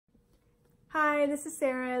Hi, this is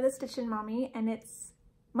Sarah, the Stitchin Mommy, and it's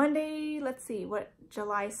Monday, let's see,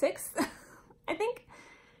 July 6th, I think.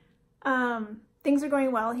 Things are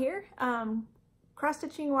going well here.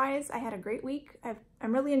 Cross-stitching wise, I had a great week.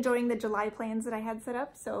 I'm really enjoying the July plans that I had set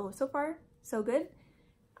up, so far, so good.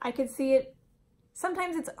 I could see it.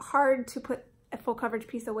 Sometimes it's hard to put a full coverage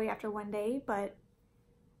piece away after one day, but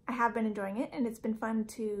I have been enjoying it, and it's been fun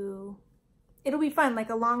it'll be fun, like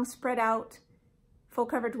a long spread out full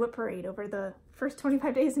coverage whip parade over the first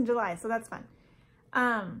 25 days in July, so that's fun.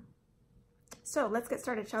 So let's get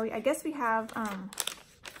started, shall we? I guess we have a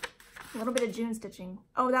little bit of June stitching.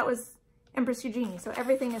 Oh, that was Empress Eugenie, so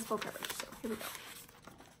everything is full coverage, so here we go.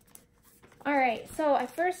 All right, so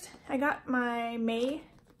I got my May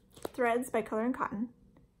threads by Color and Cotton,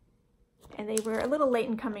 and they were a little late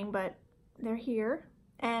in coming, but they're here.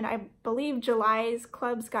 And I believe July's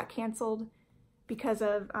clubs got canceled because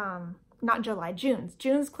of, not July,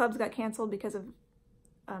 June's clubs got canceled because of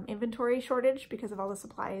inventory shortage, because of all the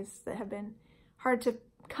supplies that have been hard to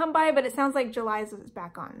come by, but it sounds like July's is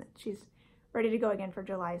back on. She's ready to go again for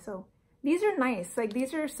July. So these are nice. Like,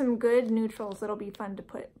 these are some good neutrals that'll be fun to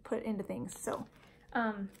put into things. So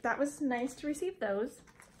that was nice to receive those.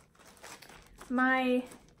 The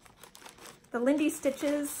Lindy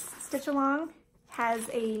Stitches Stitch Along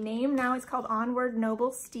has a name now. It's called Onward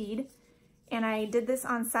Noble Steed. And I did this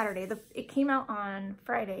on Saturday. It came out on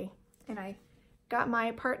Friday, and I got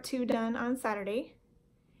my part 2 done on Saturday.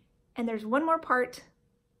 And there's one more part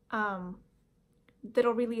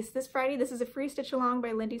that'll release this Friday. This is a free stitch along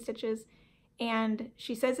by Lindy Stitches, and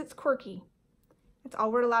she says it's quirky. That's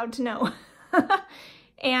all we're allowed to know.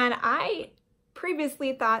 And I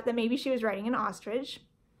previously thought that maybe she was riding an ostrich.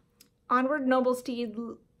 Onward Noble Steed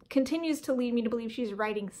continues to lead me to believe she's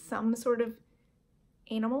riding some sort of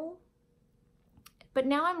animal. But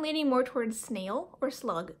now I'm leaning more towards snail or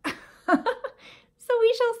slug. So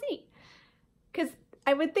we shall see. Because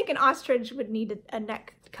I would think an ostrich would need a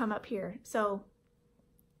neck to come up here. So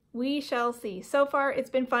we shall see. So far, it's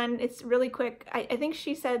been fun. It's really quick. I think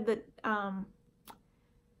she said that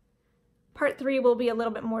part 3 will be a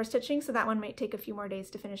little bit more stitching, so that one might take a few more days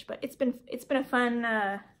to finish. But it's been a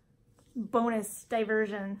fun bonus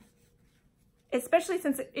diversion. Especially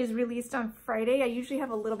since it is released on Friday. I usually have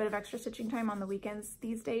a little bit of extra stitching time on the weekends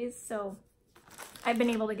these days, so I've been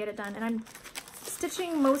able to get it done. And I'm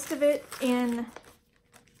stitching most of it in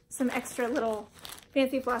some extra little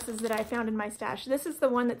fancy flosses that I found in my stash. This is the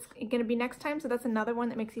one that's going to be next time, so that's another one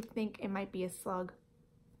that makes you think it might be a slug.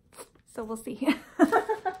 So we'll see.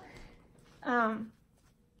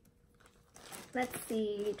 Let's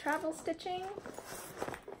see, travel stitching.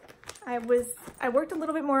 I worked a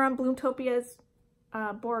little bit more on Bloomtopia's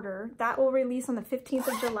border. That will release on the 15th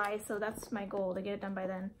of July, so that's my goal, to get it done by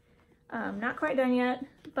then. Not quite done yet,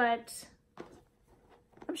 but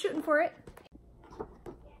I'm shooting for it.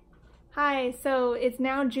 Hi, so it's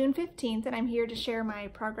now June 15th, and I'm here to share my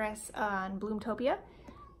progress on Bloomtopia.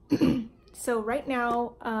 So right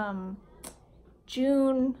now,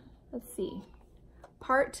 let's see.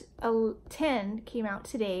 Part 10 came out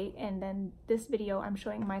today, and then this video I'm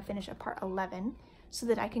showing my finish of part 11 so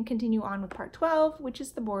that I can continue on with part 12, which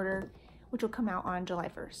is the border, which will come out on July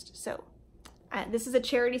 1st. So this is a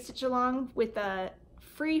charity stitch along with a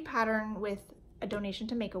free pattern with a donation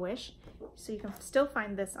to Make-A-Wish. So you can still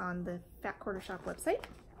find this on the Fat Quarter Shop website.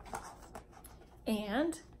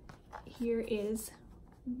 And here is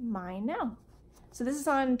mine now. So this is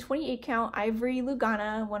on 28 count Ivory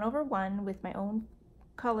Lugana 1/1 with my own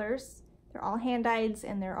colors. They're all hand-dyeds,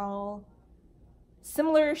 and they're all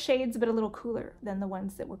similar shades but a little cooler than the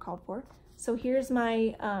ones that were called for. So here's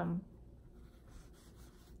my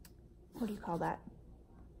what do you call that,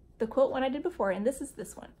 the quilt one I did before, and this is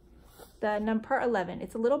this one, the part 11.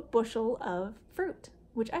 It's a little bushel of fruit,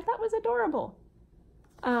 which I thought was adorable.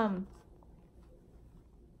 I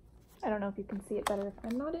don't know if you can see it better if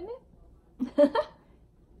I'm not in it.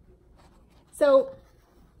 So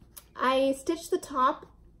I stitched the top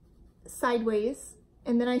sideways,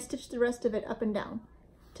 and then I stitched the rest of it up and down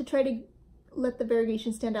to try to let the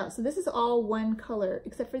variegation stand out. So this is all one color,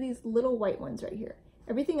 except for these little white ones right here.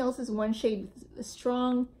 Everything else is one shade, a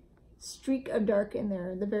strong streak of dark in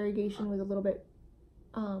there. The variegation was a little bit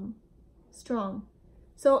strong.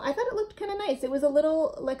 So I thought it looked kind of nice. It was a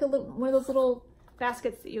little, like one of those little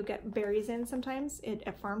baskets that you get berries in sometimes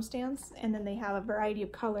at farm stands, and then they have a variety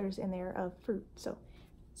of colors in there of fruit. So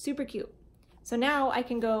super cute. So now I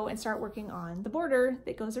can go and start working on the border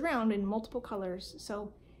that goes around in multiple colors.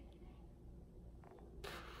 So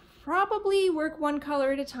probably work one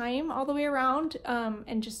color at a time all the way around,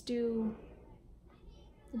 and just do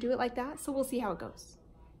it like that. So we'll see how it goes.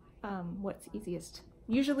 what's easiest.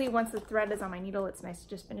 Usually once the thread is on my needle, it's nice to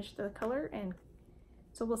just finish the color, and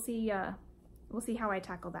so we'll see how I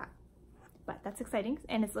tackle that. But that's exciting,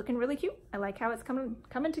 and it's looking really cute. I like how it's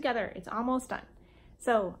coming together. It's almost done.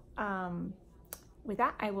 So with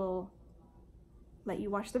that, I will let you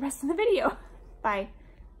watch the rest of the video. Bye.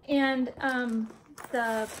 And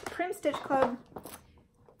the Prim Stitch Club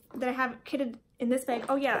that I have kitted in this bag.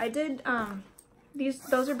 Oh yeah, I did,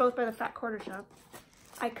 those are both by the Fat Quarter Shop.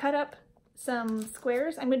 I cut up some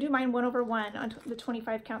squares. I'm gonna do mine 1/1 on the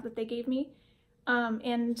 25 count that they gave me.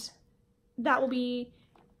 And that will be,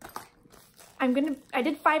 I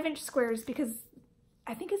did 5-inch squares because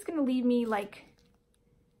I think it's gonna leave me like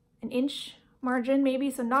an inch margin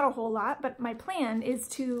maybe, so not a whole lot, but my plan is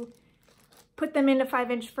to put them in a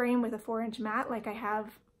 5-inch frame with a 4-inch mat like I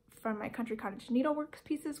have from my Country Cottage Needleworks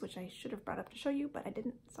pieces, which I should have brought up to show you, but I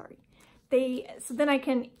didn't, sorry. So then I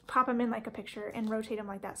can pop them in like a picture and rotate them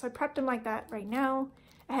like that. So I prepped them like that right now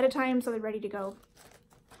ahead of time so they're ready to go.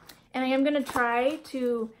 And I am gonna try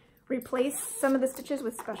to replace some of the stitches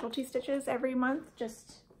with specialty stitches every month,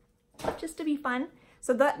 just to be fun.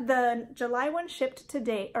 So the July one shipped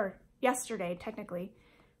today, or yesterday technically,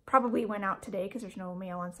 probably went out today because there's no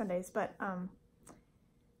mail on Sundays, but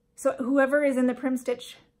so whoever is in the Prim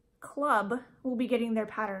Stitch Club will be getting their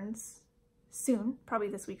patterns soon, probably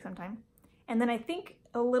this week sometime. And then I think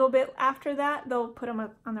a little bit after that, they'll put them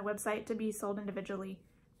up on their website to be sold individually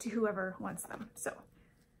to whoever wants them. So,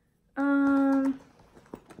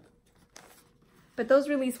 but those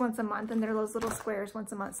release once a month, and they're those little squares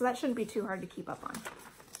once a month, so that shouldn't be too hard to keep up on.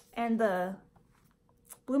 And the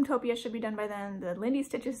Bloomtopia should be done by then. The Lindy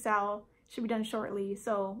Stitches Sal should be done shortly,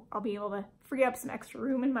 so I'll be able to free up some extra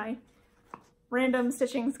room in my random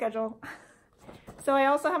stitching schedule. So I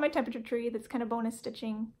also have my temperature tree that's kind of bonus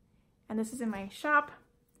stitching, and this is in my shop.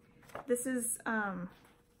 This is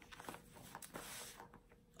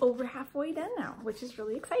over halfway done now, which is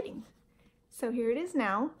really exciting. So here it is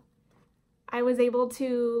now. I was able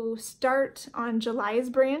to start on July's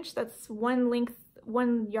branch. That's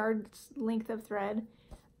 1 yard's length of thread.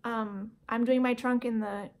 I'm doing my trunk in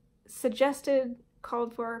the suggested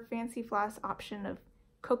called for fancy floss option of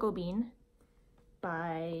Cocoa Bean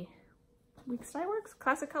by Weeks Dye Works,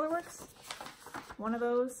 Classic Color Works, one of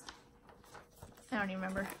those. I don't even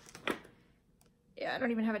remember. Yeah, I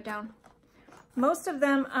don't even have it down. Most of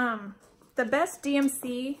them, the best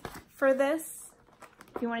DMC for this,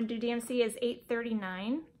 if you want to do DMC, is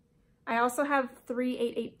 839. I also have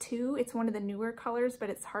 3882. It's one of the newer colors, but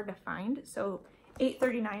it's hard to find. So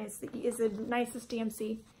 839 is the nicest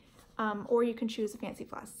DMC, or you can choose a fancy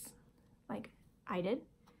floss, like I did.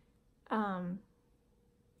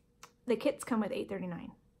 The kits come with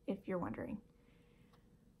 839, if you're wondering.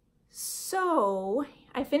 So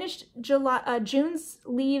I finished June's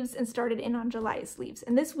leaves and started in on July's leaves.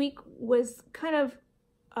 And this week was kind of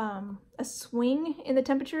a swing in the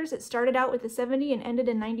temperatures. It started out with a 70 and ended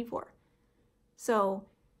in 94. So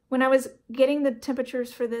when I was getting the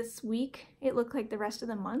temperatures for this week, it looked like the rest of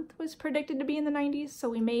the month was predicted to be in the 90s. So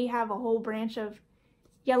we may have a whole branch of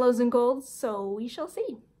yellows and golds. So we shall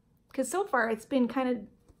see. Because so far it's been kind of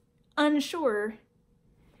unsure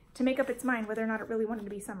to make up its mind whether or not it really wanted to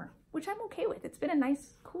be summer, which I'm okay with. It's been a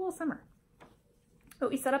nice, cool summer. But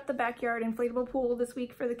we set up the backyard inflatable pool this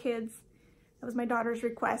week for the kids. That was my daughter's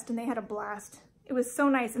request, and they had a blast. It was so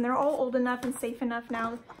nice, and they're all old enough and safe enough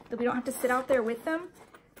now that we don't have to sit out there with them.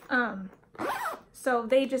 So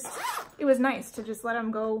it was nice to just let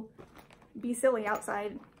them go be silly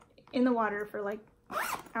outside in the water for like an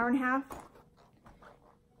hour and a half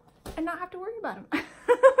and not have to worry about them.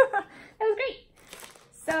 That was great.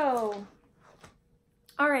 So,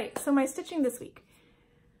 all right, so my stitching this week.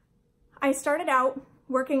 I started out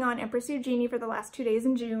working on Empress Eugenie for the last 2 days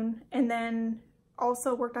in June, and then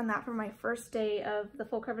also worked on that for my first day of the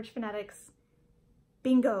Full Coverage Fanatics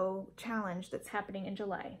Bingo Challenge that's happening in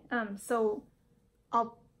July. So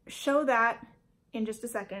I'll show that in just a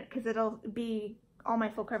second because it'll be all my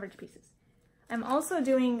full coverage pieces. I'm also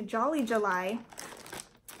doing Jolly July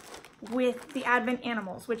with the Advent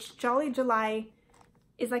Animals, which Jolly July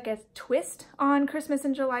is like a twist on Christmas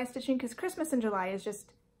in July stitching, because Christmas in July is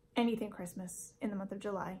just anything Christmas in the month of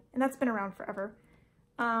July, and that's been around forever.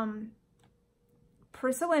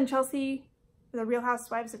 Priscilla and Chelsea, the Real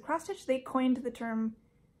Housewives of Cross Stitch, they coined the term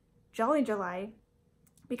Jolly July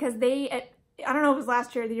because they, I don't know if it was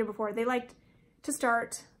last year or the year before, they liked to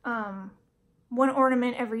start one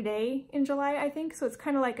ornament every day in July, I think. So it's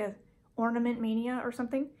kind of like a ornament mania or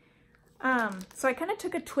something. So I kind of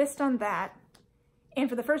took a twist on that. And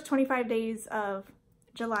for the first 25 days of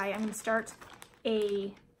July, I'm going to start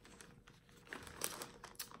a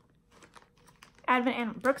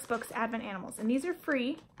Brooks Books Advent Animals. And these are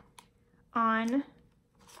free on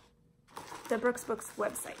the Brooks Books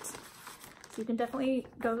website. So you can definitely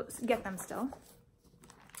go get them still.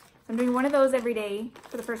 So I'm doing one of those every day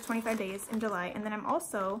for the first 25 days in July. And then I'm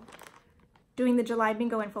also doing the July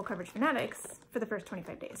Bingo and Full Coverage Fanatics for the first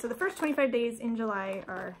 25 days. So the first 25 days in July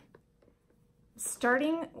are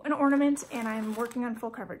starting an ornament and I'm working on full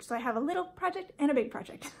coverage. So I have a little project and a big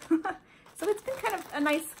project. So it's been kind of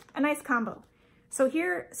a nice combo. So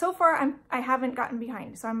here, so far I haven't gotten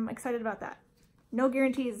behind, so I'm excited about that. No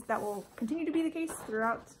guarantees that will continue to be the case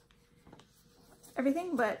throughout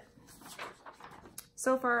everything, but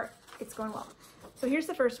so far it's going well. So here's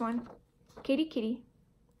the first one, Katie Kitty.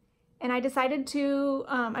 And I decided to,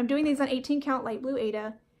 I'm doing these on 18 count light blue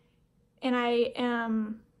Aida, and I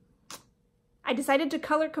decided to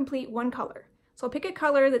color complete one color. So I'll pick a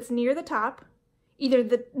color that's near the top, either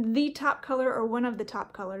the top color or one of the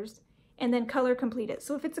top colors, and then color complete it.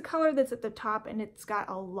 So if it's a color that's at the top and it's got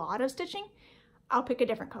a lot of stitching, I'll pick a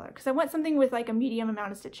different color because I want something with like a medium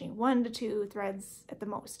amount of stitching, 1 to 2 threads at the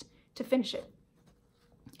most to finish it.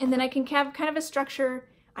 And then I can have kind of a structure.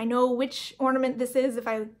 I know which ornament this is.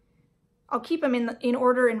 I'll keep them in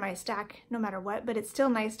order in my stack no matter what, but it's still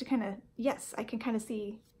nice to kind of, yes, I can kind of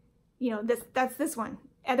see, you know, that's this one.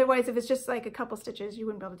 Otherwise, if it's just like a couple stitches, you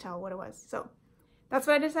wouldn't be able to tell what it was. So that's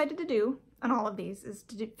what I decided to do on all of these, is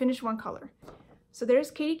to finish one color. So there's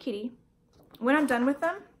Katie Kitty. When I'm done with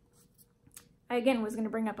them, I again was going to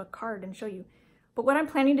bring up a card and show you. But what I'm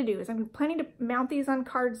planning to do is I'm planning to mount these on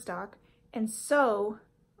cardstock and sew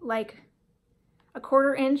like a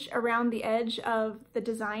 1/4 inch around the edge of the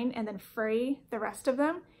design and then fray the rest of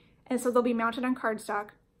them. And so they'll be mounted on cardstock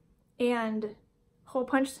and hole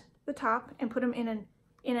punch the top and put them in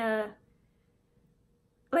a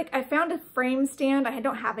like, I found a frame stand. I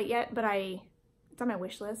don't have it yet, but it's on my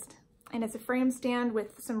wish list. And it's a frame stand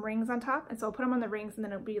with some rings on top. And so I'll put them on the rings and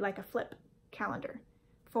then it'll be like a flip calendar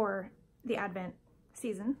for the Advent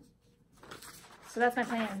season. So that's my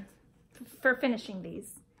plan for finishing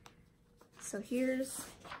these. So here's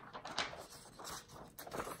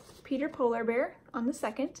Peter Polar Bear on the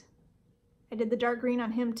second. I did the dark green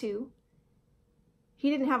on him too. He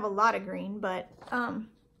didn't have a lot of green, but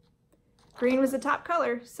green was the top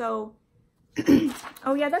color, so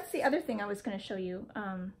oh yeah, that's the other thing I was going to show you.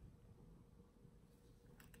 I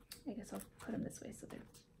guess I'll put them this way so they're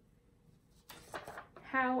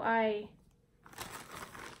how I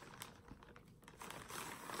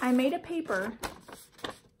made a paper.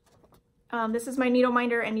 This is my needle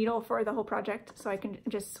minder and needle for the whole project, so I can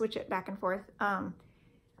just switch it back and forth.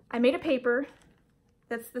 I made a paper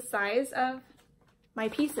that's the size of my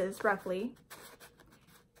pieces, roughly,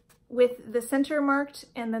 with the center marked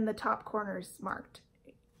and then the top corners marked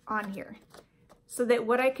on here. So that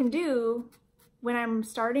what I can do when I'm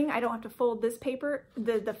starting, I don't have to fold this paper,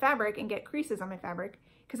 the fabric, and get creases on my fabric,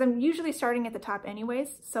 because I'm usually starting at the top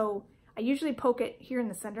anyways. So I usually poke it here in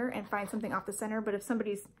the center and find something off the center, but if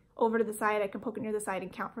somebody's over to the side, I can poke it near the side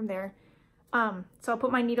and count from there. So I'll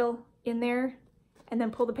put my needle in there and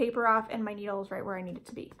then pull the paper off, and my needle is right where I need it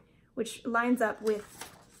to be, which lines up with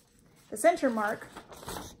the center mark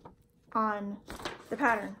on the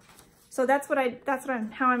pattern. So that's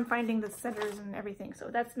how I'm finding the centers and everything. So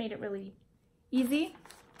that's made it really easy.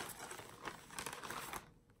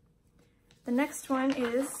 The next one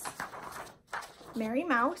is Mary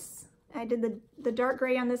Mouse. I did the dark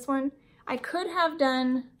gray on this one. I could have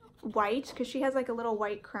done white because she has like a little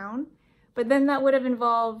white crown, but then that would have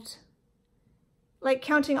involved like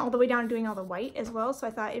counting all the way down and doing all the white as well. So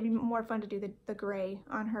I thought it'd be more fun to do the gray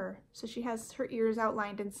on her. So she has her ears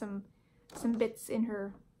outlined and some bits in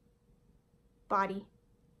her body.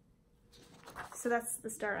 So that's the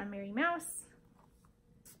start on Mary Mouse.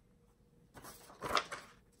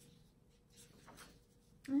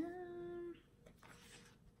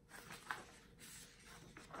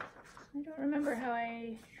 I don't remember how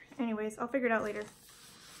anyways, I'll figure it out later,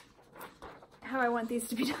 how I want these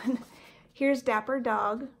to be done. Here's Dapper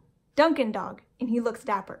Dog, Duncan Dog, and he looks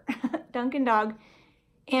dapper. Duncan Dog.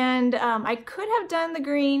 And I could have done the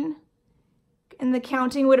green, and the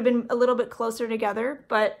counting would have been a little bit closer together,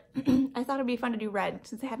 but I thought it'd be fun to do red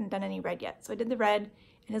since I hadn't done any red yet. So I did the red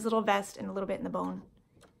and his little vest and a little bit in the bone.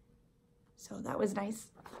 So that was nice.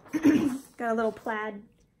 Got a little plaid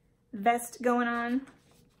vest going on.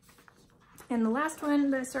 And the last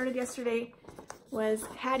one that I started yesterday was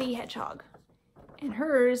Hattie Hedgehog. And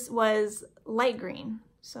hers was light green.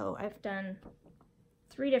 So I've done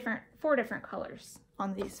 4 different colors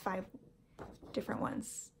on these 5 different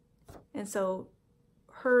ones. And so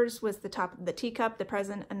hers was the top of the teacup, the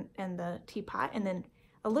present, and the teapot. And then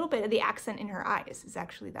a little bit of the accent in her eyes is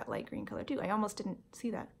actually that light green color too. I almost didn't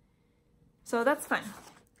see that. So that's fun.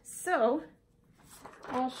 So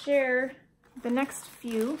I'll share the next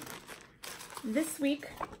few. This week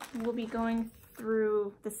we'll be going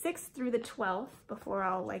through the 6th through the 12th before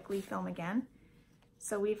I'll likely film again.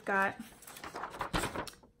 So we've got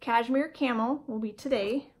Cashmere Camel will be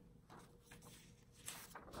today,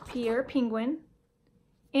 Pierre Penguin,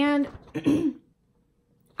 and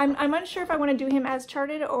I'm unsure if I want to do him as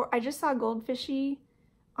charted, or I just saw Goldfishy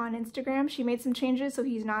on Instagram. She made some changes so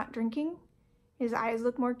he's not drinking. His eyes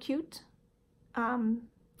look more cute. So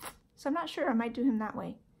I'm not sure. I might do him that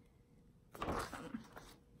way.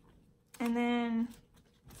 And then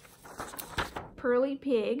Pearly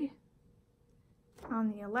Pig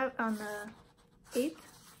on the 8th.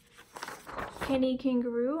 Kenny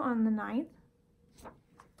Kangaroo on the 9th.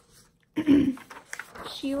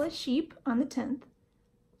 Sheila Sheep on the 10th.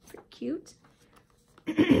 Pretty cute.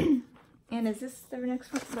 And is this the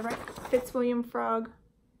next one? The Fitzwilliam Frog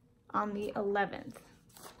on the 11th.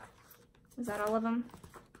 Is that all of them?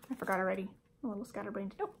 I forgot already. A little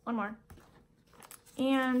scatterbrained. Nope, one more.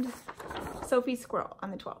 And Sophie Squirrel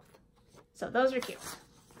on the 12th. So those are cute.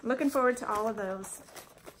 Looking forward to all of those.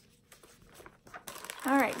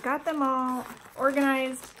 All right, got them all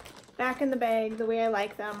organized back in the bag the way I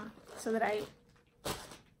like them so that I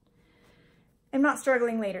am not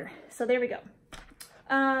struggling later. So there we go.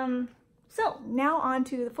 So now on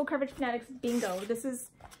to the Full Coverage Fanatics Bingo.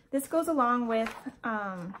 This goes along with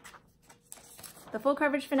the Full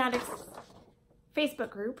Coverage Fanatics Facebook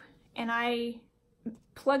group, and I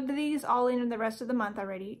plugged these all in the rest of the month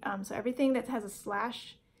already. So everything that has a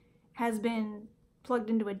slash has been plugged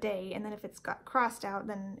into a day, and then if it's got crossed out,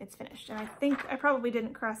 then it's finished. And I think I probably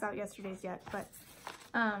didn't cross out yesterday's yet, but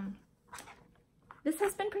this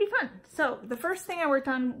has been pretty fun. So the first thing I worked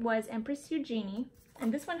on was Empress Eugenie,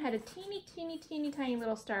 and this one had a teeny tiny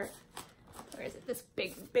little start. Where is it? This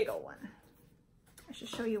big old one. I should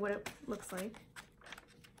show you what it looks like.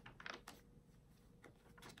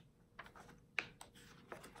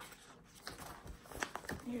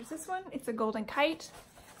 Here's this one. It's a golden kite,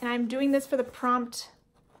 and I'm doing this for the prompt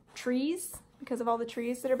trees because of all the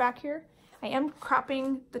trees that are back here. I am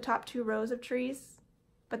cropping the top 2 rows of trees,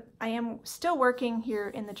 but I am still working here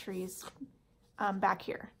in the trees back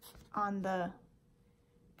here on the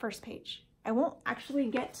first page. I won't actually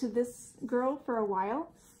get to this girl for a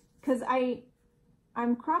while because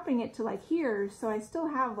I'm cropping it to like here, so I still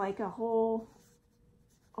have like a whole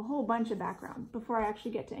bunch of background before I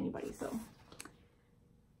actually get to anybody. So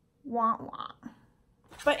wah wah.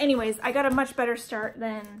 But anyways, I got a much better start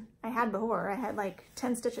than I had before. I had like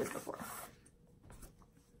 10 stitches before.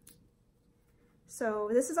 So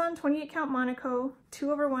this is on 28 count Monaco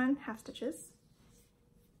 2/1 half stitches,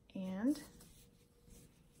 and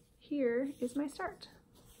here is my start.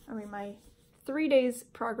 I mean my 3 days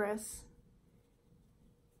progress.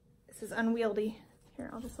 This is unwieldy.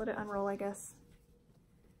 Here, I'll just let it unroll, I guess.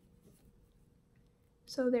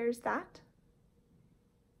 So there's that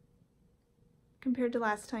compared to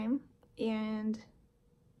last time, and I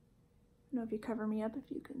don't know if you cover me up, if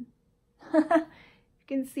you can you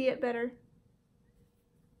can see it better.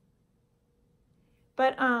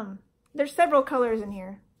 But there's several colors in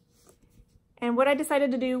here, and what I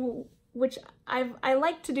decided to do, which I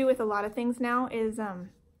like to do with a lot of things now, is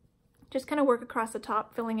just kind of work across the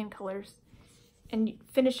top, filling in colors and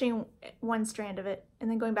finishing one strand of it, and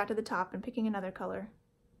then going back to the top and picking another color.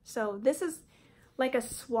 So this is like a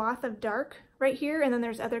swath of dark right here, and then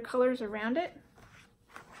there's other colors around it.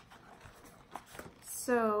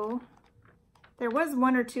 So there was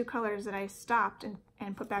 1 or 2 colors that I stopped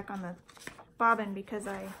and put back on the bobbin because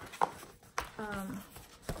I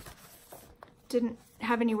didn't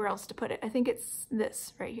have anywhere else to put it. I think it's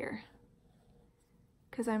this right here,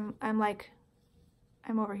 because I'm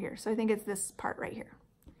over here, so I think it's this part right here.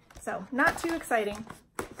 So not too exciting,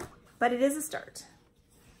 but it is a start.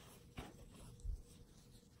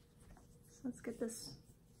 Let's get this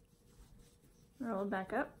rolled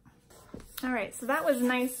back up. All right, so that was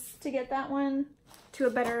nice to get that one to a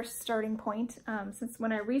better starting point. Since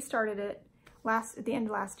when I restarted it at the end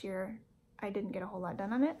of last year, I didn't get a whole lot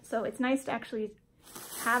done on it. So it's nice to actually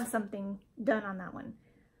have something done on that one.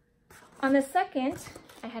 On the second,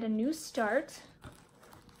 I had a new start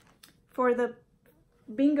for the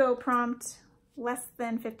bingo prompt less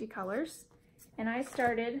than 50 colors. And I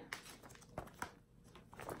started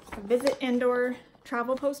a Visit Indoor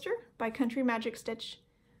travel poster by Country Magic Stitch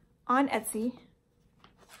on Etsy.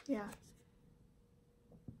 Yeah,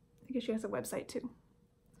 I guess she has a website too.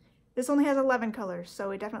 This only has 11 colors,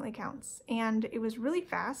 so it definitely counts. And it was really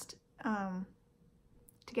fast.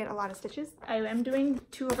 to get a lot of stitches. I am doing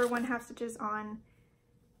 2 over 1/2 stitches on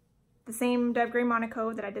the same Dove Gray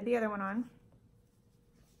Monaco that I did the other one on.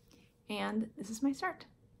 And this is my start.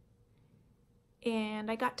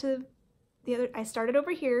 And I got to I started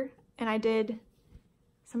over here and I did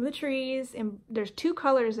some of the trees, and there's 2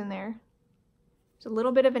 colors in there. There's a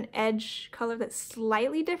little bit of an edge color that's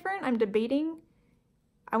slightly different. I'm debating.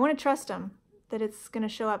 I want to trust them that it's going to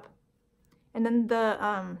show up. And then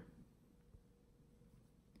the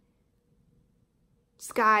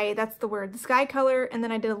sky, that's the word, the sky color. And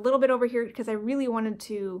then I did a little bit over here because I really wanted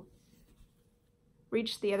to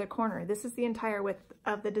reach the other corner. This is the entire width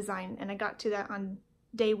of the design, and I got to that on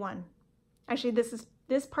day 1. Actually,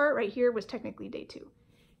 this part right here was technically day 2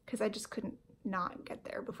 because I just couldn't not get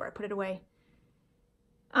there before I put it away.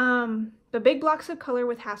 The big blocks of color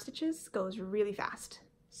with half stitches goes really fast.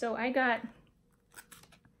 So I got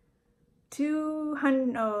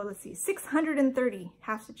 630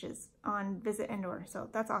 half stitches on Visit Endor, so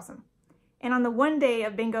that's awesome. And on the 1 day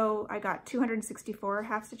of bingo, I got 264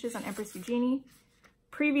 half stitches on Empress Eugenie.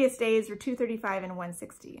 Previous days were 235 and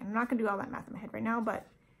 160. I'm not gonna do all that math in my head right now, but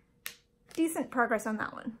decent progress on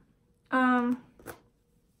that one.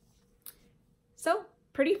 So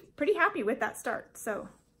pretty happy with that start. So,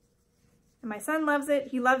 and my son loves it.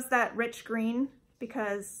 He loves that rich green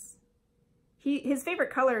because his favorite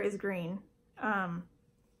color is green.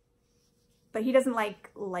 But he doesn't like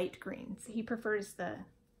light greens. He prefers the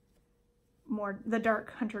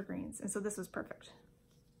dark hunter greens. And so this was perfect.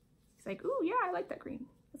 He's like, ooh, yeah, I like that green.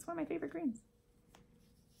 That's one of my favorite greens.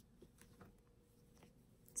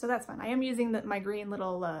 So that's fun. I am using my green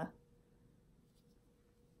little,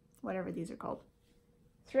 whatever these are called,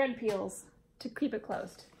 thread peels to keep it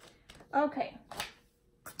closed. Okay.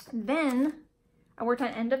 Then I worked on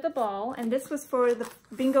End of the Ball, and this was for the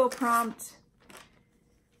bingo prompt.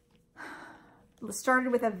 It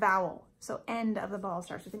started with a vowel. So End of the Ball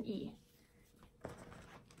starts with an E.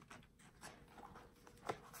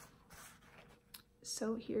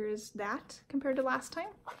 So here's that compared to last time.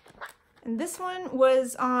 And this one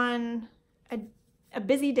was on a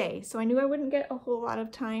busy day, so I knew I wouldn't get a whole lot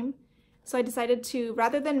of time. So I decided to,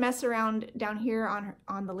 rather than mess around down here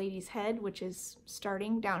on the lady's head, which is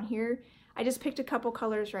starting down here, I just picked a couple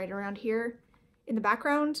colors right around here in the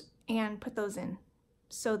background and put those in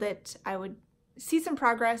so that I would see some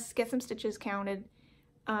progress, get some stitches counted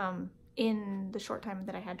in the short time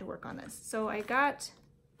that I had to work on this. So I got,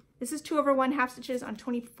 this is 2 over 1/2 stitches on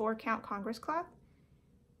 24 count Congress cloth,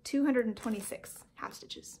 226 half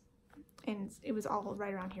stitches. And it was all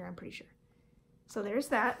right around here, I'm pretty sure. So there's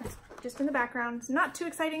that, just in the background. It's not too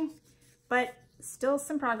exciting, but still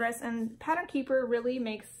some progress. And Pattern Keeper really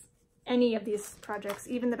makes any of these projects,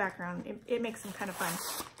 even the background, it makes them kind of fun.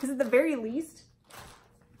 Because at the very least,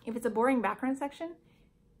 if it's a boring background section,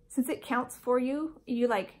 since it counts for you, you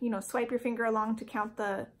like, you know, swipe your finger along to count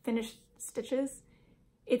the finished stitches.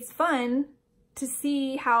 It's fun to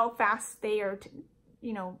see how fast they are,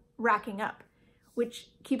 you know, racking up, which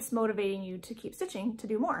keeps motivating you to keep stitching to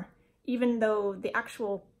do more, even though the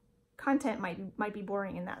actual content might be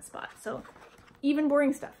boring in that spot. So even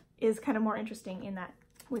boring stuff is kind of more interesting in that,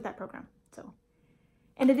 with that program. So,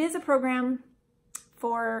 and it is a program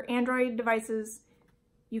for Android devices.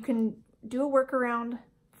 You can do a workaround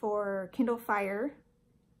for Kindle Fire.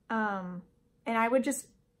 And I would just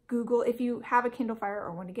Google, if you have a Kindle Fire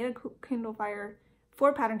or want to get a Kindle Fire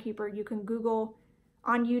for Pattern Keeper, you can Google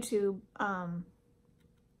on YouTube,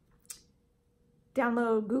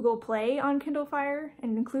 download Google Play on Kindle Fire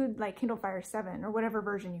and include like Kindle Fire 7 or whatever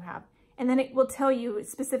version you have. And then it will tell you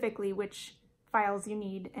specifically which files you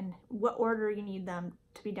need and what order you need them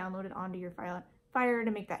to be downloaded onto your Fire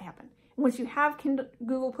to make that happen. And once you have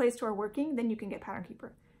Google Play Store working, then you can get Pattern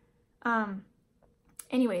Keeper.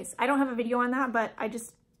 Anyways, I don't have a video on that, but I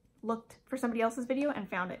just looked for somebody else's video and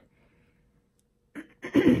found it.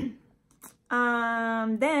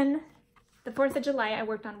 Then the 4th of July, I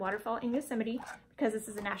worked on Waterfall in Yosemite because this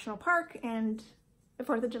is a national park and the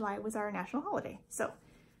 4th of July was our national holiday. So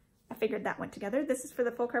I figured that went together. This is for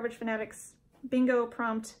the Full Coverage Fanatics Bingo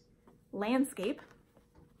Prompt Landscape.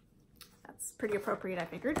 That's pretty appropriate, I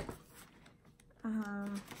figured.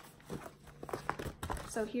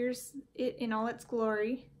 So here's it in all its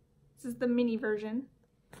glory. This is the mini version.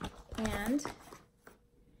 And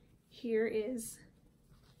here is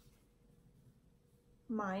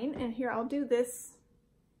mine. And here I'll do this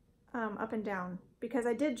up and down because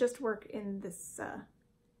I did just work in this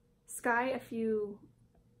sky, a few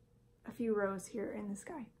rows here in the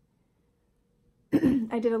sky.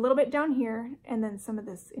 I did a little bit down here and then some of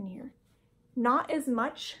this in here. Not as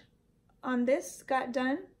much on this got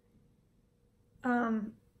done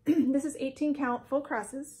This is 18 count full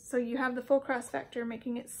crosses, so you have the full cross factor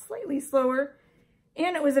making it slightly slower,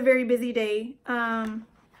 and it was a very busy day. Well,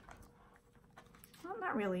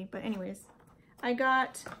 not really, but anyways, I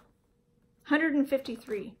got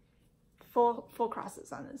 153 full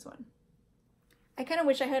crosses on this one. I kind of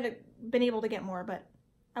wish I had been able to get more, but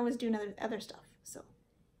I was doing other stuff, so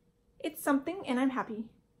it's something, and I'm happy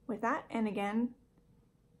with that. And again,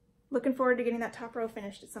 looking forward to getting that top row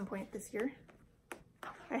finished at some point this year.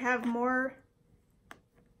 I have more.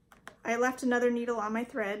 I left another needle on my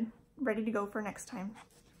thread ready to go for next time.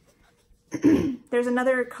 There's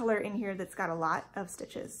another color in here that's got a lot of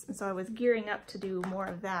stitches, and so I was gearing up to do more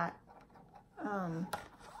of that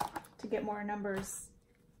to get more numbers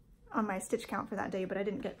on my stitch count for that day, but I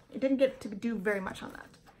didn't get to do very much on that.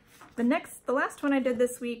 The last one I did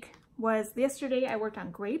this week was yesterday. I worked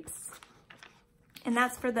on grapes, and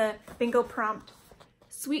that's for the bingo prompt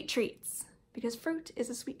sweet treats, because fruit is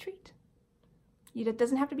a sweet treat. It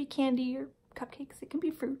doesn't have to be candy or cupcakes, it can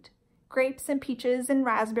be fruit. Grapes and peaches and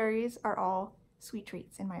raspberries are all sweet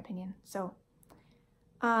treats in my opinion. So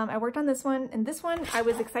I worked on this one, and this one I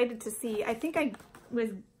was excited to see. I think I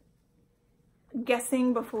was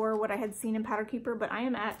guessing before what I had seen in Pattern Keeper, but I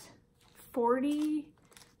am at 40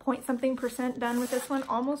 point something % done with this one,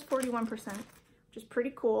 almost 41%, which is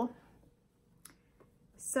pretty cool.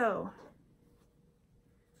 So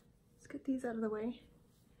let's get these out of the way.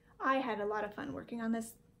 I had a lot of fun working on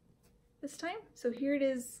this time. So here it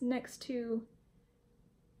is next to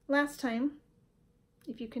last time,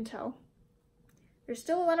 if you can tell. There's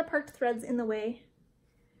still a lot of parked threads in the way,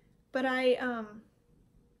 but I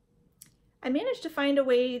managed to find a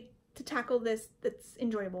way to tackle this that's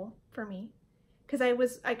enjoyable for me, because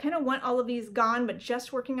I kind of want all of these gone, but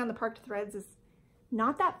just working on the parked threads is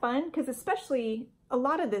not that fun, because especially a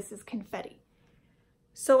lot of this is confetti.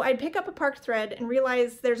 So I'd pick up a parked thread and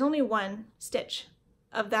realize there's only one stitch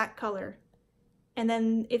of that color, and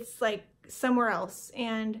then it's like somewhere else,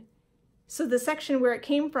 and so the section where it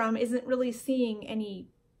came from isn't really seeing any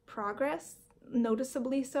progress,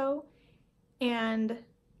 noticeably so, and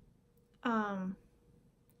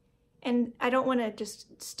I don't want to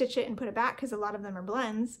just stitch it and put it back, because a lot of them are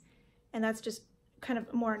blends, and that's just kind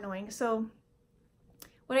of more annoying. So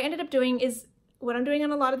what I ended up doing is what I'm doing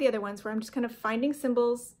on a lot of the other ones, where I'm just kind of finding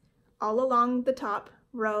symbols all along the top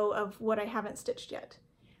row of what I haven't stitched yet,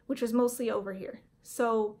 which was mostly over here.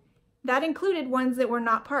 So that included ones that were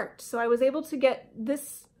not parked. So I was able to get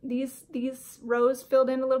these rows filled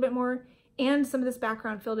in a little bit more, and some of this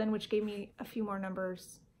background filled in, which gave me a few more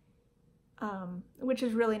numbers, which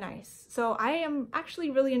is really nice. So I am actually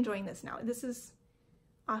really enjoying this now. This is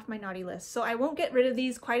off my naughty list. So I won't get rid of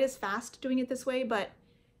these quite as fast doing it this way, but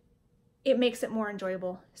it makes it more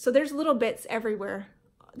enjoyable. So there's little bits everywhere.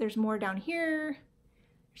 There's more down here.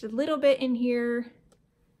 There's a little bit in here.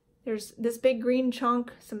 There's this big green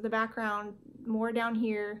chunk, some of the background, more down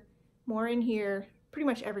here, more in here, pretty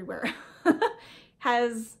much everywhere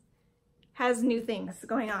has new things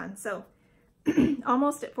going on. So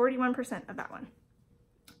almost at 41% of that one.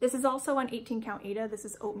 This is also on 18 count Ada. This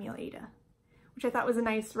is Oatmeal Ada, which I thought was a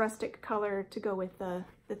nice rustic color to go with the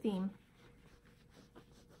theme.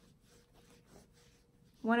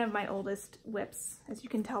 One of my oldest whips, as you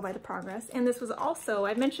can tell by the progress. And this was also,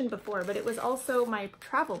 I've mentioned before, but it was also my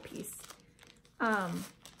travel piece.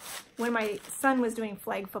 When my son was doing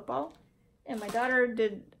flag football and my daughter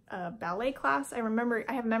did a ballet class, I remember,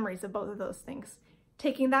 I have memories of both of those things.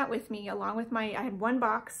 Taking that with me along with I had one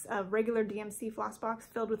box of regular DMC floss box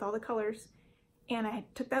filled with all the colors, and I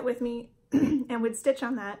took that with me and would stitch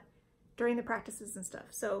on that during the practices and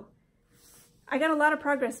stuff. So I got a lot of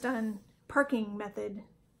progress done parking method,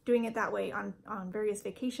 doing it that way on various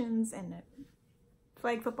vacations and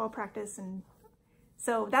flag football practice, and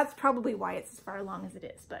so that's probably why it's as far along as it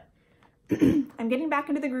is, but I'm getting back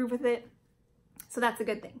into the groove with it, so that's a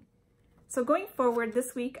good thing. So going forward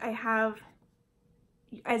this week, I have,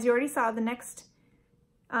 as you already saw, the next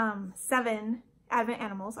 7 Advent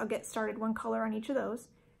Animals. I'll get started one color on each of those,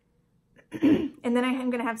 and then I am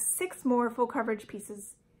going to have 6 more full coverage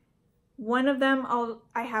pieces. One of them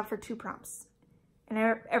I have for 2 prompts, and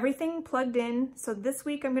everything plugged in. So this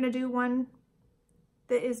week I'm going to do one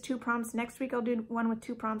that is 2 prompts. Next week I'll do one with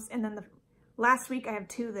 2 prompts, and then the last week I have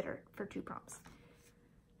 2 that are for 2 prompts.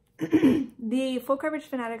 The Full Coverage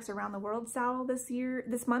Fanatics Around the World Sal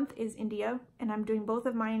this month is India, and I'm doing both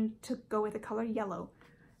of mine to go with the color yellow.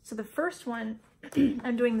 So the first one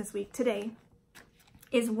I'm doing this week, today,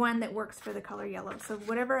 is one that works for the color yellow. So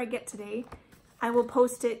whatever I get today, I will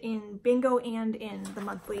post it in Bingo and in the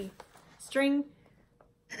monthly string.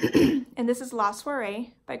 And this is La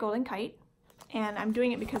Soiree by Golden Kite. and I'm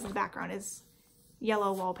doing it because the background is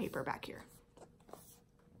yellow wallpaper back here.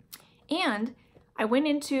 And I went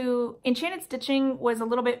into Enchanted Stitching was a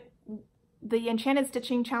little bit, the Enchanted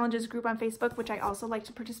Stitching Challenges group on Facebook, which I also like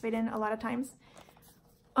to participate in a lot of times,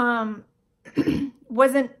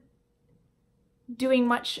 wasn't doing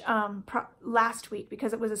much last week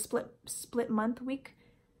because it was a split month week.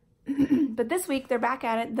 But this week they're back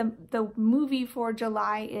at it. The movie for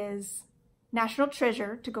July is National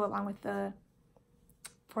Treasure, to go along with the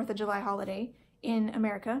 4th of July holiday in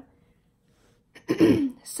America.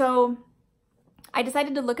 So I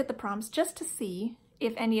decided to look at the prompts just to see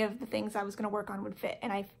if any of the things I was going to work on would fit.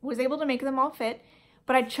 And I was able to make them all fit,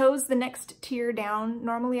 but I chose the next tier down.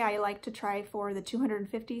 Normally I like to try for the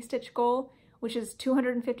 250 stitch goal, which is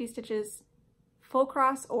 250 stitches full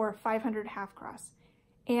cross or 500 half cross.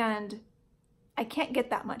 And I can't get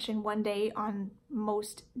that much in one day on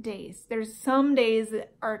most days. There's some days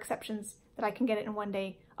that are exceptions that I can get it in one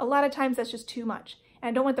day. A lot of times that's just too much. And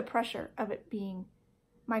I don't want the pressure of it being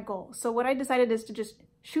my goal. So what I decided is to just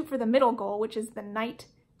shoot for the middle goal, which is the night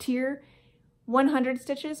tier, 100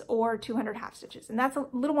 stitches or 200 half stitches. And that's a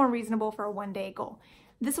little more reasonable for a one-day goal.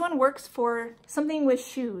 This one works for something with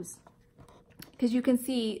shoes, because you can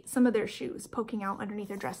see some of their shoes poking out underneath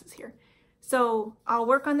their dresses here. So I'll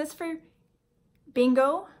work on this for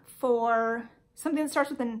bingo for something that starts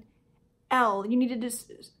with an L. You need to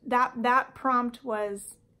just, that prompt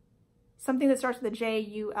was something that starts with a J,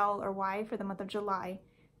 U, L, or Y for the month of July.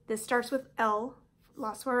 This starts with L,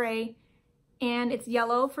 La Soiree, and it's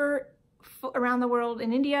yellow for around the world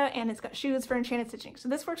in India, and it's got shoes for Enchanted Stitching. So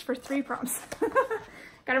this works for 3 prompts.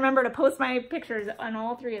 Gotta remember to post my pictures on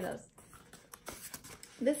all 3 of those.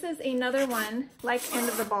 This is another one, like End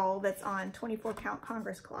of the Ball, that's on 24 count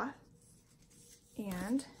Congress cloth.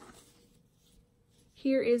 And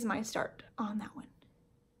here is my start on that one.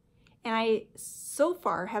 And I, so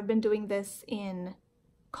far, have been doing this in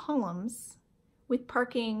columns with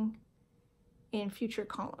parking in future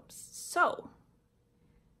columns. So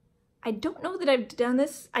I don't know that I've done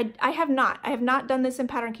this. I have not done this in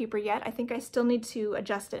Pattern Keeper yet. I think I still need to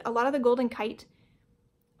adjust it. A lot of the Golden Kite,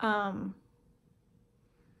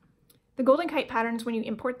 patterns, when you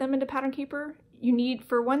import them into Pattern Keeper, you need,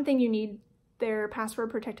 for one thing, you need their password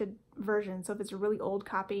protected version. So if it's a really old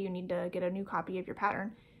copy, you need to get a new copy of your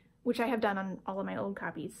pattern, which I have done on all of my old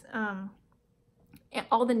copies. And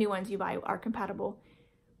all the new ones you buy are compatible.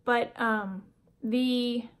 But what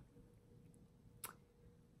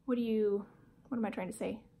am I trying to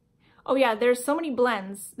say? Oh yeah, there's so many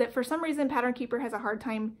blends that for some reason Pattern Keeper has a hard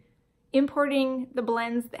time importing the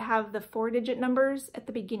blends that have the 4-digit numbers at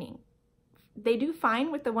the beginning. They do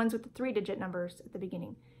fine with the ones with the 3-digit numbers at the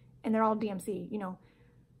beginning, and they're all DMC, you know.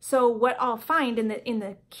 So what I'll find in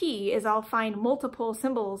the key is I'll find multiple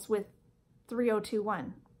symbols with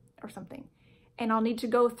 3021 or something. And I'll need to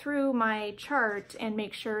go through my chart and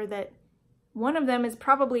make sure that one of them is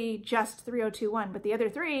probably just 3021, but the other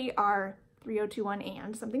 3 are 3021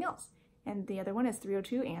 and something else. And the other one is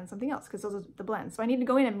 302 and something else, because those are the blends. So I need to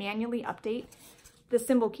go in and manually update the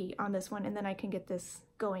symbol key on this one, and then I can get this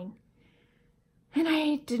going. And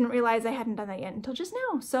I didn't realize I hadn't done that yet until just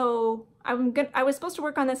now. So I was supposed to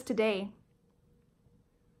work on this today.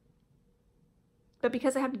 But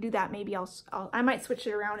because I have to do that, maybe I might switch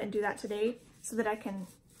it around and do that today so that I can...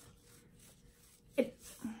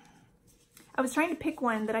 I was trying to pick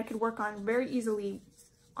one that I could work on very easily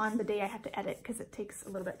on the day I have to edit, because it takes a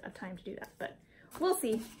little bit of time to do that. But we'll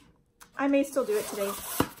see. I may still do it today.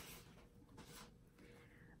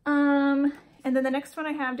 And then the next one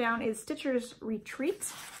I have down is Stitcher's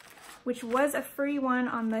Retreat, which was a free one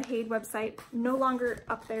on the Haid website, no longer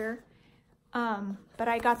up there. But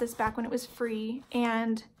I got this back when it was free,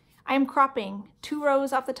 and I am cropping 2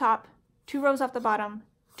 rows off the top, 2 rows off the bottom,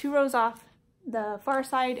 2 rows off the far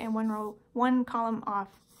side, and 1 column off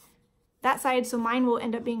that side, so mine will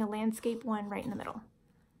end up being a landscape one right in the middle.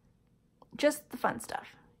 Just the fun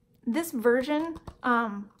stuff. This version,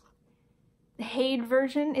 the Haid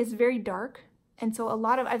version, is very dark, and so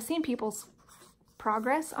I've seen people's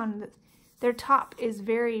progress on their top is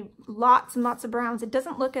lots and lots of browns. It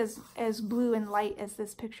doesn't look as blue and light as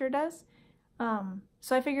this picture does.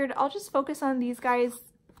 So I figured I'll just focus on these guys.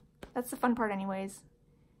 That's the fun part anyways.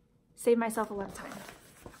 Save myself a lot of time.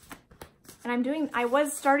 And I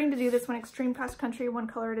was starting to do this one extreme cross country, 1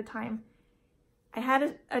 color at a time. I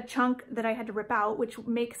had a chunk that I had to rip out, which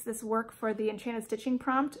makes this work for the Enchanted Stitching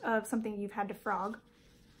prompt of something you've had to frog.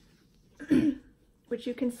 Which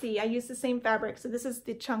you can see, I used the same fabric, so this is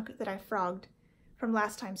the chunk that I frogged from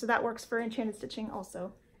last time. So that works for Enchanted Stitching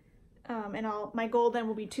also. And my goal then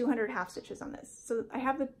will be 200 half stitches on this. So I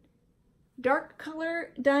have dark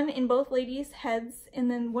color done in both ladies' heads, and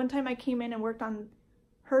then one time I came in and worked on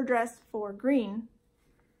her dress for green.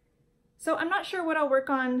 So I'm not sure what I'll work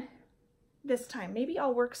on this time. Maybe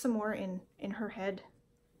I'll work some more in her head.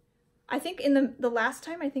 I think in the last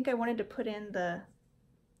time, I think I wanted to put in the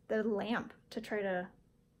lamp to try to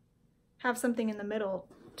have something in the middle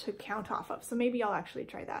to count off of. So maybe I'll actually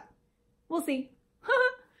try that. We'll see.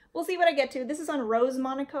 We'll see what I get to. This is on Rose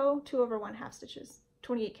Monaco, 2/1 half stitches,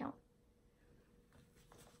 28 count.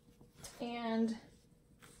 And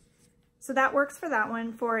so that works for that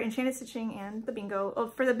one, for Enchanted Stitching and the bingo. Oh,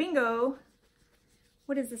 for the bingo,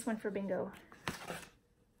 what is this one for bingo?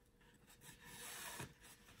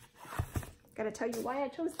 Gotta tell you why I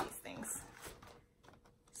chose these things.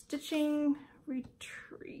 Stitching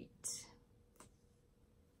Retreat.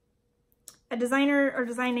 A designer or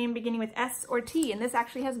design name beginning with S or T, and this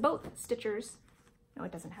actually has both stitchers. No,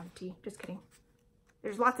 it doesn't have a T, just kidding.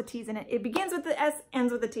 There's lots of T's in it. It begins with the S,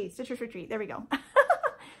 ends with a T. Stitchers Retreat, there we go.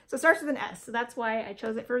 So it starts with an S, so that's why I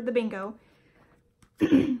chose it for the bingo.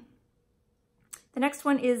 The next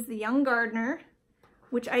one is the Young Gardener,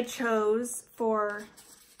 which I chose for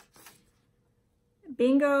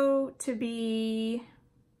bingo to be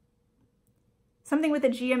something with a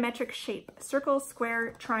geometric shape, circle,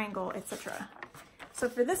 square, triangle, etc. So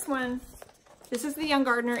for this one, this is the Young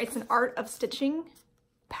Gardener. It's an Art of Stitching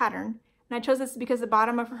pattern. And I chose this because the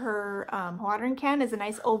bottom of her watering can is a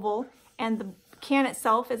nice oval, and the can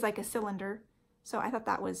itself is like a cylinder. So I thought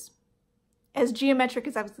that was as geometric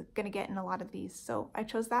as I was going to get in a lot of these. So I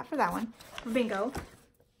chose that for that one, for bingo.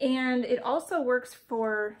 And it also works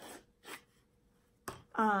for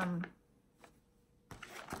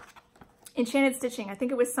Enchanted Stitching. I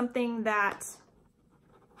think it was something that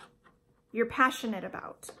you're passionate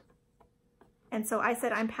about. And so I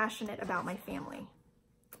said I'm passionate about my family,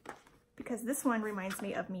 because this one reminds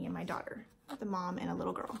me of me and my daughter, the mom and a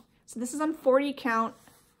little girl. So this is on 40 count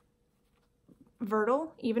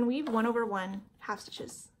Vertical even weave, 1/1 half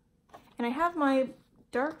stitches. And I have my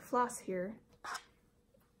dark floss here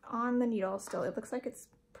on the needle still. It looks like it's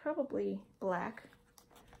probably black.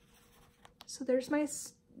 So there's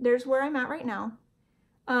where I'm at right now.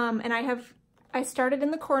 And I started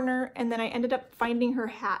in the corner, and then I ended up finding her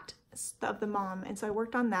hat of the mom, and so I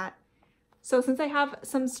worked on that. So since I have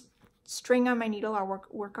some string on my needle, I'll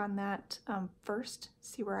work on that first,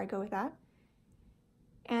 see where I go with that.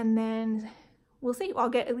 And then we'll see. I'll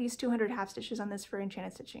get at least 200 half stitches on this for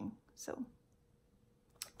Enchanted Stitching. So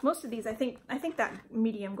most of these, I think that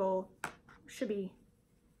medium goal should be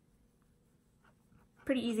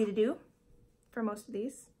pretty easy to do for most of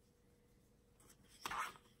these.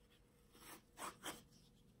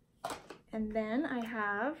 And then I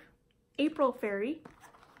have April Fairy.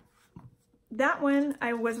 That one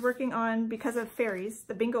I was working on because of fairies.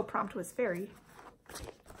 The bingo prompt was fairy.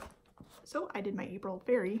 So I did my April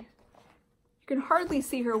Fairy. You can hardly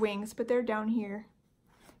see her wings, but they're down here.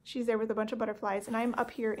 She's there with a bunch of butterflies, and I'm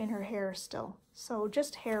up here in her hair still. So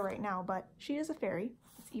just hair right now, but she is a fairy.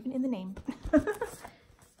 It's even in the name.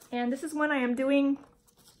 And this is one I am doing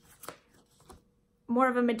more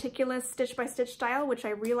of a meticulous stitch by stitch style, which I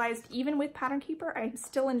realized even with Pattern Keeper, I'm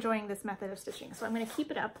still enjoying this method of stitching. So I'm going to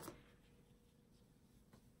keep it up.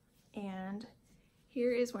 And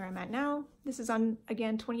here is where I'm at now. This is on,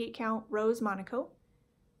 again, 28 count Rose Monaco.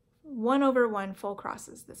 1/1 full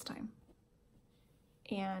crosses this time.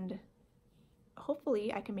 And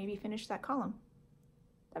hopefully I can maybe finish that column.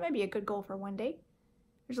 That might be a good goal for one day.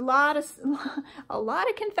 There's a lot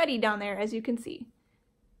of confetti down there, as you can see.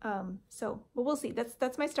 But we'll see.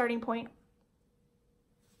 That's my starting point.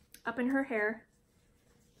 Up in her hair.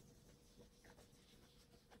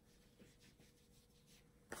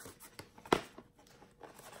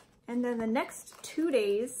 And then the next 2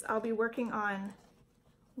 days, I'll be working on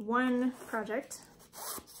one project,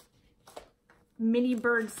 Mini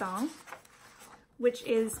Bird Song, which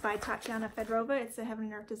is by Tatiana Fedorova. It's a Heaven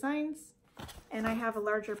and Earth Designs. And I have a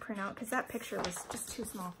larger printout because that picture was just too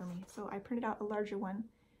small for me. So I printed out a larger one.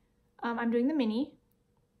 I'm doing the mini.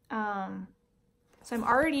 So I've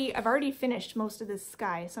already finished most of this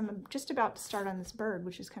sky. So I'm just about to start on this bird,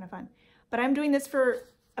 which is kind of fun. But I'm doing this for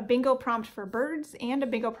a bingo prompt for birds and a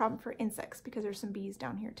bingo prompt for insects, because there's some bees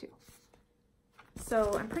down here too.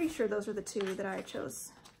 So I'm pretty sure those are the two that I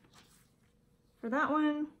chose for that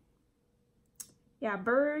one. Yeah,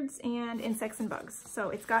 birds and insects and bugs. So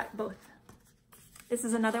it's got both. This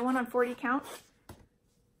is another one on 40 count.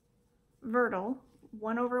 Vertical,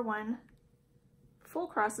 1/1 full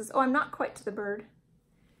crosses. Oh, I'm not quite to the bird,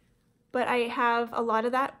 but I have a lot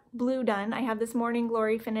of that blue done. I have this Morning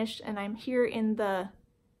Glory finished, and I'm here in the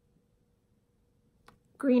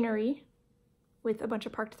greenery. with a bunch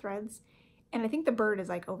of parked threads. And I think the bird is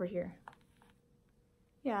like over here.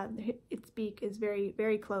 Yeah, its beak is very,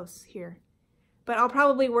 very close here. But I'll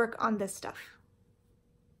probably work on this stuff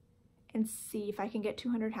and see if I can get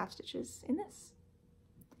 200 half stitches in this.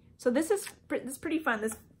 So this is pretty fun.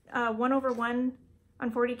 This 1/1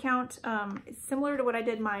 on 40 count is similar to what I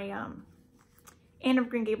did my Anne of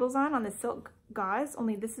Green Gables on the silk gauze,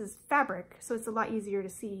 only this is fabric, so it's a lot easier to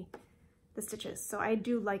see the stitches. So I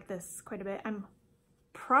do like this quite a bit. I'm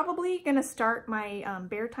probably gonna start my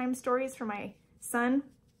bear time stories for my son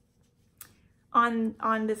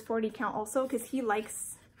on this 40 count also, because he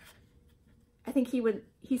likes, I think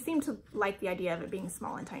he seemed to like the idea of it being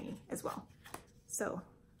small and tiny as well. So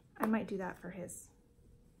I might do that for his,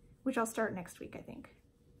 which I'll start next week, I think.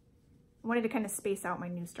 I wanted to kind of space out my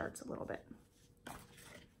new starts a little bit.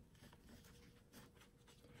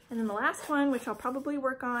 And then the last one, which I'll probably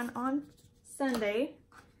work on Sunday,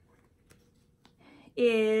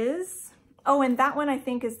 is, oh, and that one I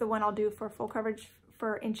think is the one I'll do for full coverage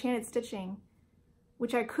for Enchanted Stitching,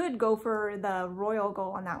 which I could go for the royal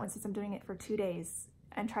goal on that one since I'm doing it for 2 days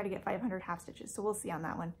and try to get 500 half stitches. So we'll see on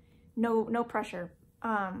that one. No pressure.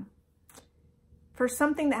 For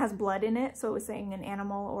something that has blood in it, so it was saying an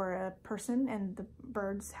animal or a person, and the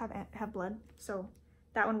birds have blood, so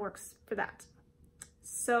that one works for that.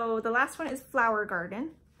 So the last one is Flower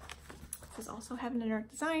Garden. This is also Heaven and Earth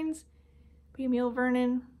Designs by Emile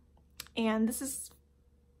Vernon, and this is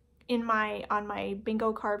on my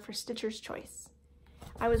bingo card for Stitcher's Choice.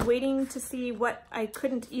 I was waiting to see what I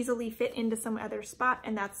couldn't easily fit into some other spot,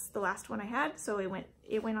 and that's the last one I had, so it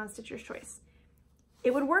went on Stitcher's Choice.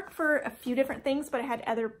 It would work for a few different things, but I had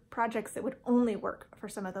other projects that would only work for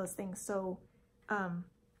some of those things. So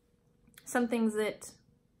some things that,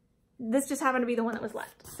 this just happened to be the one that was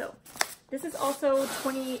left. So this is also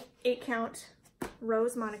 28 count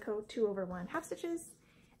Rose Monaco 2/1 half stitches.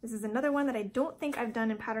 This is another one that I don't think I've done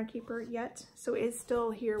in Pattern Keeper yet. So it is still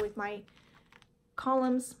here with my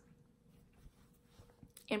columns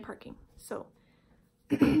and parking. So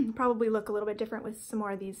probably look a little bit different with some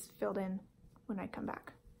more of these filled in when I come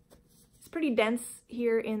back. It's pretty dense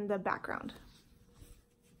here in the background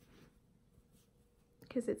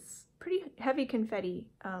because it's pretty heavy confetti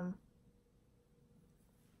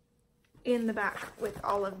in the back with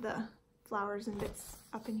all of the flowers and bits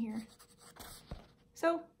up in here.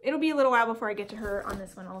 So it'll be a little while before I get to her on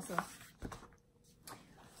this one also.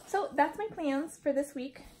 So that's my plans for this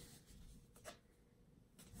week.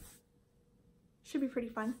 Should be pretty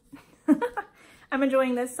fun. I'm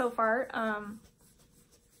enjoying this so far.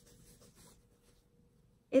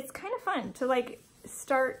 It's kind of fun to like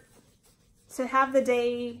start to have the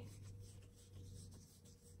day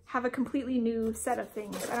have a completely new set of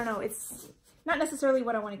things. I don't know, it's not necessarily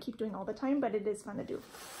what I want to keep doing all the time, but it is fun to do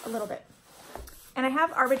a little bit. And I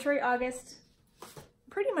have Arbitrary August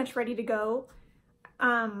pretty much ready to go.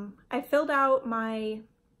 I filled out my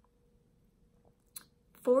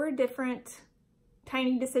 4 different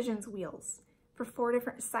Tiny Decisions wheels for 4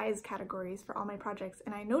 different size categories for all my projects,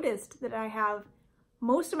 and I noticed that I have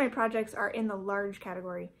most of my projects are in the large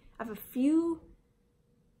category. I have a few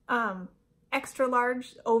extra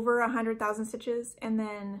large over 100,000 stitches, and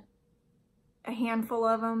then a handful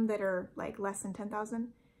of them that are like less than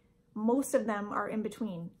 10,000. Most of them are in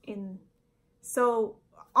between. So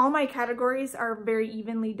all my categories are very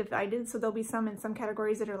evenly divided, so there'll be some in some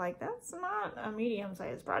categories that are like, that's not a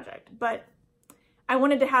medium-sized project, but I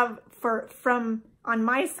wanted to have from on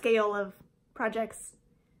my scale of projects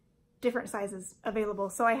different sizes available.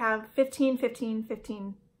 So I have 15, 15,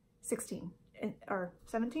 15, 16, or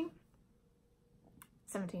 17?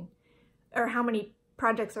 17. Or how many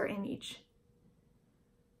projects are in each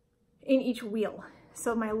wheel.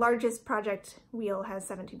 So my largest project wheel has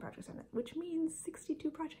 17 projects on it, which means 62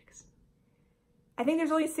 projects. I think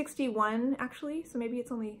there's only 61 actually, so maybe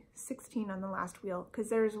it's only 16 on the last wheel, because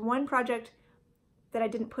there's one project that I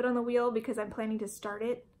didn't put on the wheel because I'm planning to start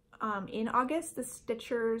it in August, the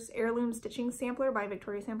Stitcher's Heirloom Stitching Sampler by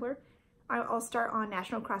Victoria Sampler. I'll start on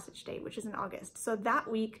National Cross Stitch Day, which is in August. So that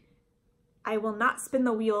week, I will not spin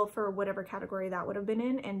the wheel for whatever category that would have been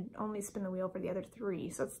in, and only spin the wheel for the other 3.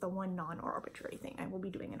 So it's the one or arbitrary thing I will be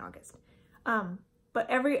doing in August. But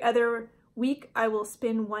every other week, I will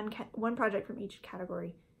spin one project from each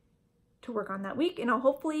category to work on that week, and I'll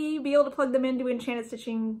hopefully be able to plug them into Enchanted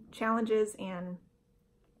Stitching challenges and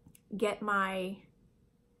get my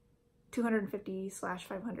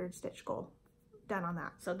 250/500 stitch goal done on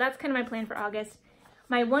that. So that's kind of my plan for August.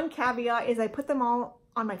 My one caveat is I put them all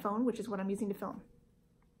on my phone, which is what I'm using to film.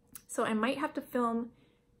 So I might have to film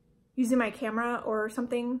using my camera or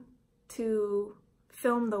something to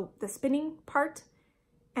film the spinning part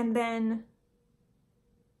and then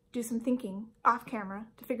do some thinking off camera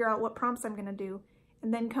to figure out what prompts I'm gonna do,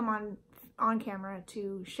 and then come on camera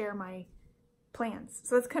to share my plans.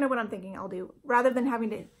 So that's kind of what I'm thinking I'll do, rather than having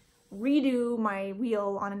to redo my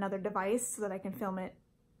wheel on another device so that I can film it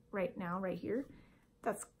right now, right here.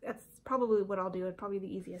 That's probably what I'll do. It's probably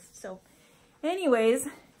the easiest. So anyways,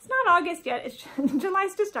 it's not August yet, it's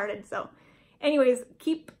July's just started. So anyways,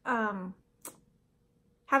 keep having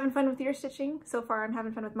fun with your stitching. So far I'm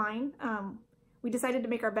having fun with mine. We decided to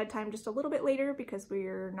make our bedtime just a little bit later because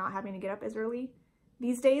we're not having to get up as early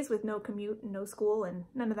these days with no commute and no school and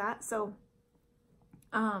none of that. So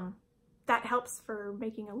that helps for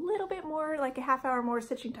making a little bit more, like a half hour more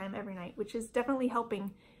stitching time every night, which is definitely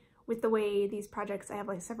helping with the way these projects, I have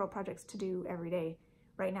like several projects to do every day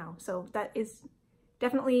right now. So that is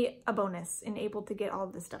definitely a bonus in able to get all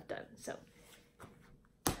of this stuff done. So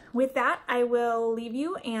with that, I will leave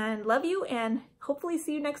you and love you and hopefully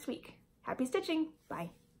see you next week. Happy stitching.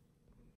 Bye.